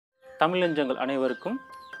தமிழ் நெஞ்சங்கள் அனைவருக்கும்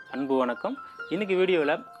அன்பு வணக்கம். இன்னைக்கு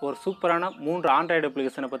வீடியோவில் ஒரு சூப்பரான 3 ஆண்ட்ராய்டு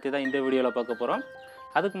அப்ளிகேஷனை பற்றி தான் இந்த வீடியோவில் பார்க்க போகிறோம்.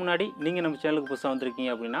 அதுக்கு முன்னாடி நீங்கள் நம்ம சேனலுக்கு புதுசாக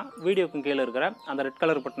வந்திருக்கீங்க அப்படின்னா வீடியோக்கு கீழே இருக்கிற அந்த ரெட்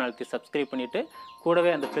கலர் பட்டன் அழுத்தி சப்ஸ்கிரைப் பண்ணிவிட்டு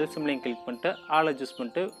கூடவே அந்த பெல் சிம்லையும் கிளிக் பண்ணிட்டு ஆளை சூஸ்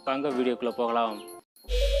பண்ணிட்டு வாங்க வீடியோக்குள்ளே போகலாம்.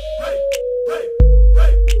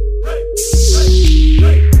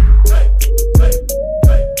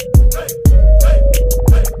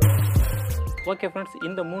 ஓகே ஃப்ரெண்ட்ஸ்,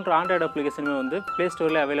 இந்த 3 ஆண்ட்ராய்டு அப்ளிகேஷனுமே வந்து ப்ளே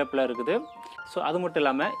ஸ்டோரில் அவைலபிளாக இருக்குது. ஸோ அது மட்டும்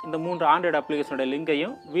இல்லாமல் இந்த 3 ஆண்ட்ராய்டு அப்ளிகேஷனோட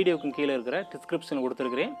லிங்கையும் வீடியோக்கு கீழே இருக்கிற டிஸ்கிரிப்ஷனில்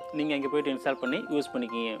கொடுத்துருக்கிறேன். நீங்கள் அங்கே போய்ட்டு இன்ஸ்டால் பண்ணி யூஸ்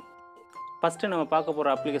பண்ணிக்கிங்க. ஃபஸ்ட்டு நம்ம பார்க்க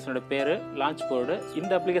போகிற அப்ளிகேஷனோட பேர் லான்ச் போர்டு.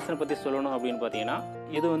 இந்த அப்ளிகேஷனை பற்றி சொல்லணும் அப்படின்னு பார்த்தீங்கன்னா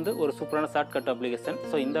இது வந்து ஒரு சூப்பரான ஷார்ட்கட் அப்ளிகேஷன்.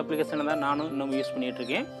 ஸோ இந்த அப்ளிகேஷனை தான் நானும் இன்னும் யூஸ்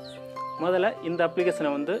பண்ணிகிட்ருக்கேன். முதல்ல இந்த அப்ளிகேஷனை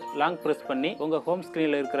வந்து லாங் ப்ரெஸ் பண்ணி உங்கள் ஹோம்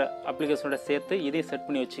ஸ்க்ரீனில் இருக்கிற அப்ளிகேஷனோட சேர்த்து இதையும் செட்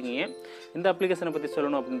பண்ணி வச்சுக்கிங்க. இந்த அப்ளிகேஷனை பற்றி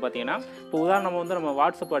சொல்லணும் அப்படின்னு பார்த்தீங்கன்னா இப்போ உதாரணம் வந்து நம்ம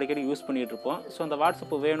வாட்ஸ்அப் அடிக்கடி யூஸ் பண்ணிகிட்டு இருப்போம். ஸோ அந்த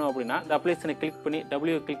வாட்ஸ்அப் வேணும் அப்படின்னா இந்த அப்ளிகேஷனை கிளிக் பண்ணி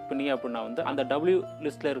கிளிக் பண்ணி அப்படின்னா வந்து அந்த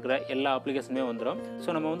லிஸ்ட்டில் இருக்கிற எல்லா அப்ளிகேஷனுமே வந்துடும்.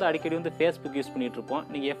 ஸோ நம்ம வந்து அடிக்கடி வந்து ஃபேஸ்புக் யூஸ் பண்ணிகிட்டு இருப்போம்.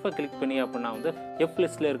 நீங்கள் எஃப் கிளிக் பண்ணி அப்படின்னா வந்து எஃப்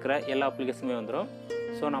லிஸ்ட்டில் இருக்கிற எல்லா அப்ளிகேஷனுமே வந்துடும்.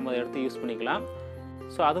 ஸோ நம்ம அதை எடுத்து யூஸ் பண்ணிக்கலாம்.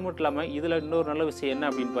 ஸோ அது மட்டும் இல்லாமல் இதில் இன்னொரு நல்ல விஷயம் என்ன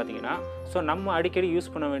அப்படின்னு பார்த்தீங்கன்னா ஸோ நம்ம அடிக்கடி யூஸ்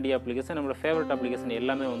பண்ண வேண்டிய அப்ளிகேஷன், நம்மளோட ஃபேவரட் அப்ளிகேஷன்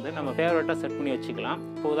எல்லாமே வந்து நம்ம ஃபேவரட்டாக செட் பண்ணி வச்சுக்கலாம்.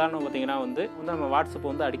 இப்போ உதாரணம் பார்த்தீங்கன்னா வந்து நம்ம வாட்ஸ்அப்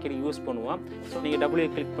வந்து அடிக்கடி யூஸ் பண்ணுவோம். ஸோ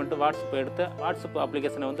நீங்கள் கிளிக் பண்ணிட்டு வாட்ஸ்அப் எடுத்து வாட்ஸ்அப்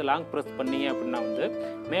அப்ளிகேஷனை வந்து லாங் ப்ரெஸ் பண்ணீங்க அப்படின்னா வந்து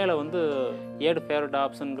மேலே வந்து ஏடு ஃபேவரட்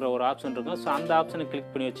ஆப்ஷனுங்கிற ஒரு ஆப்ஷன் இருக்கும். ஸோ அந்த ஆப்ஷனை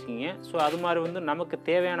கிளிக் பண்ணி வச்சுக்கிங்க. ஸோ அது மாதிரி வந்து நமக்கு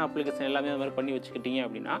தேவையான அப்ளிகேஷன் எல்லாமே அது மாதிரி பண்ணி வச்சுக்கிட்டீங்க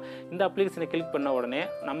அப்படின்னா இந்த அப்ளிகேஷனை கிளிக் பண்ண உடனே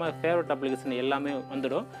நம்ம ஃபேவரட் அப்ளிகேஷன் எல்லாமே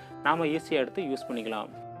வந்துடும். நாம் ஈஸியாக எடுத்து யூஸ் பண்ணிக்கலாம்.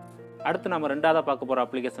 அடுத்து நம்ம ரெண்டாவதாக பார்க்க போகிற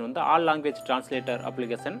அப்ளிகேஷன் வந்து all language translator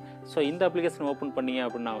application. So இந்த அப்ளிகேஷன் ஓப்பன் பண்ணீங்க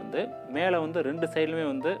அப்படின்னா வந்து மேலே வந்து 2 சைட்லையுமே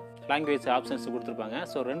வந்து லாங்குவேஜ் ஆப்ஷன்ஸ் கொடுத்துருப்பாங்க.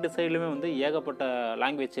 ஸோ 2 சைட்லையுமே வந்து ஏகப்பட்ட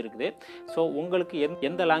லாங்குவேஜ் இருக்குது. ஸோ உங்களுக்கு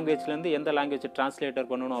எந்த லாங்குவேஜ்லேருந்து எந்த லாங்குவேஜ்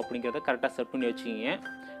டிரான்ஸ்லேட்டர் பண்ணணும் அப்படிங்கிறத கரெக்டாக செட் பண்ணி வச்சுக்கிங்க.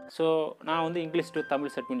 ஸோ நான் வந்து இங்கிலீஷ் டு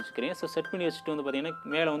தமிழ் செட் பண்ணி வச்சுக்கிறேன். ஸோ செட் பண்ணி வச்சுட்டு வந்து பார்த்தீங்கன்னா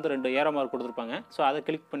மேலே வந்து 2 ஏரோ மார்க் கொடுத்துருப்பாங்க. ஸோ அதை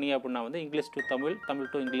கிளிக் பண்ணி அப்படின்னா வந்து English to Tamil, Tamil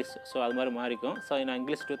to English, so அது மாதிரி மாறிக்கும். ஸோ நான்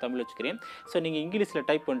இங்கிலீஷ் டு தமிழ் வச்சுக்கிறேன். ஸோ நீங்கள் இங்கிலீஷில்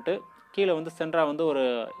டைப் பண்ணிட்டு கீழே வந்து சென்டராக வந்து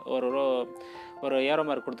ஒரு ஏரோ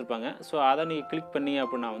மார்க் கொடுத்துருப்பாங்க. ஸோ அதை நீங்கள் கிளிக் பண்ணி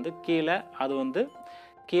அப்படின்னா வந்து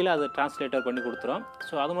கீழே அது டிரான்ஸ்லேட்டர் பண்ணி கொடுத்துரும்.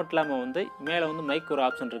 ஸோ அது மட்டும் இல்லாமல் வந்து மேலே வந்து மைக் ஒரு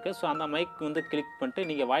ஆப்ஷன் இருக்குது. ஸோ அந்த மைக் வந்து கிளிக் பண்ணிட்டு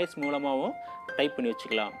நீங்கள் வாய்ஸ் மூலமாகவும் டைப் பண்ணி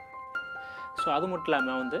வச்சுக்கலாம். ஸோ அது மட்டும்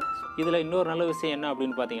இல்லாமல் வந்து இதில் இன்னொரு நல்ல விஷயம் என்ன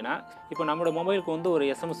அப்படின்னு பார்த்தீங்கன்னா இப்போ நம்மளோட மொபைலுக்கு வந்து ஒரு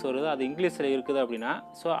எஸ்எம்எஸ் வருது, அது இங்கிலீஷில் இருக்குது அப்படின்னா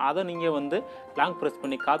ஸோ அதை நீங்கள் வந்து லாங் ப்ரெஸ்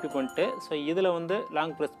பண்ணி காப்பி பண்ணிட்டு ஸோ இதில் வந்து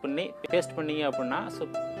லாங் ப்ரெஸ் பண்ணி பேஸ்ட் பண்ணிங்க அப்படின்னா ஸோ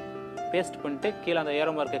பேஸ்ட் பண்ணிட்டு கீழே அந்த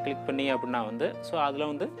ஏரோ மார்க்கை கிளிக் பண்ணிங்க அப்படின்னா வந்து ஸோ அதில்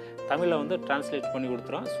வந்து தமிழில் வந்து டிரான்ஸ்லேட் பண்ணி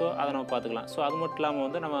கொடுத்துரும். ஸோ அதை நம்ம பார்த்துக்கலாம். ஸோ அது மட்டும் இல்லாமல்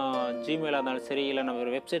வந்து நம்ம ஜிமெயிலாக இருந்தாலும் சரி, இல்லை நம்ம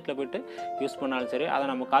ஒரு வெப்சைட்டில் போய்ட்டு யூஸ் பண்ணாலும் சரி, அதை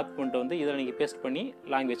நம்ம காப்பி பண்ணிட்டு வந்து இதில் நீங்கள் பேஸ்ட் பண்ணி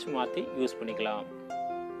லாங்குவேஜ் மாற்றி யூஸ் பண்ணிக்கலாம்.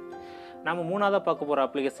 நம்ம மூணாவதாக பார்க்க போகிற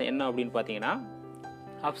அப்ளிகேஷன் என்ன அப்படின்னு பார்த்தீங்கன்னா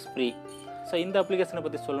ஆப்ஸ் ஃப்ரீ. ஸோ இந்த அப்ளிகேஷனை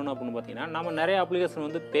பற்றி சொல்லணும் அப்படின்னு பார்த்தீங்கன்னா நம்ம நிறைய அப்ளிகேஷன்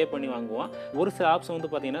வந்து பே பண்ணி வாங்குவோம். ஒரு சில ஆப்ஸ் வந்து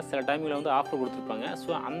பார்த்தீங்கன்னா சில டைமில் வந்து ஆஃபர் கொடுத்துருப்பாங்க.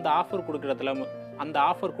 ஸோ அந்த ஆஃபர்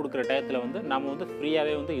கொடுக்குற டயத்தில் வந்து நம்ம வந்து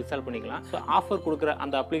ஃப்ரீயாகவே வந்து இன்ஸ்டால் பண்ணிக்கலாம். ஸோ ஆஃபர் கொடுக்குற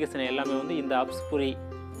அந்த அப்ளிகேஷன் எல்லாமே வந்து இந்த ஆப்ஸ்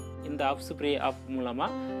ஃப்ரீ ஆப்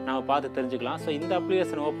மூலமாக நம்ம பார்த்து தெரிஞ்சுக்கலாம். ஸோ இந்த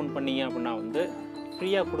அப்ளிகேஷன் ஓப்பன் பண்ணிங்க அப்படின்னா வந்து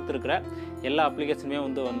ஃப்ரீயாக கொடுத்துருக்குற எல்லா அப்ளிகேஷனுமே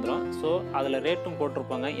வந்து வந்துடும். ஸோ அதில் ரேட்டும்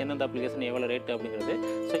போட்டிருப்பாங்க, எந்தெந்த அப்ளிகேஷன் எவ்வளோ ரேட்டு அப்படிங்கிறது.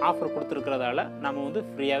 ஸோ ஆஃபர் கொடுத்துருக்கிறதால நம்ம வந்து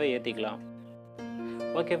ஃப்ரீயாகவே ஏற்றிக்கலாம்.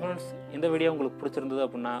 ஓகே ஃப்ரெண்ட்ஸ், இந்த வீடியோ உங்களுக்கு பிடிச்சிருந்தது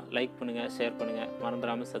அப்படின்னா லைக் பண்ணுங்கள், ஷேர் பண்ணுங்கள்,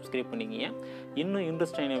 மறந்துடாமல் சப்ஸ்கிரைப் பண்ணிக்கிங்க. இன்னும்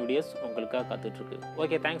இன்ட்ரெஸ்டான வீடியோஸ் உங்களுக்காக காத்துட்ருக்கு.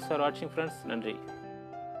 ஓகே, தேங்க்ஸ் ஃபார் வாட்சிங் ஃப்ரெண்ட்ஸ். நன்றி.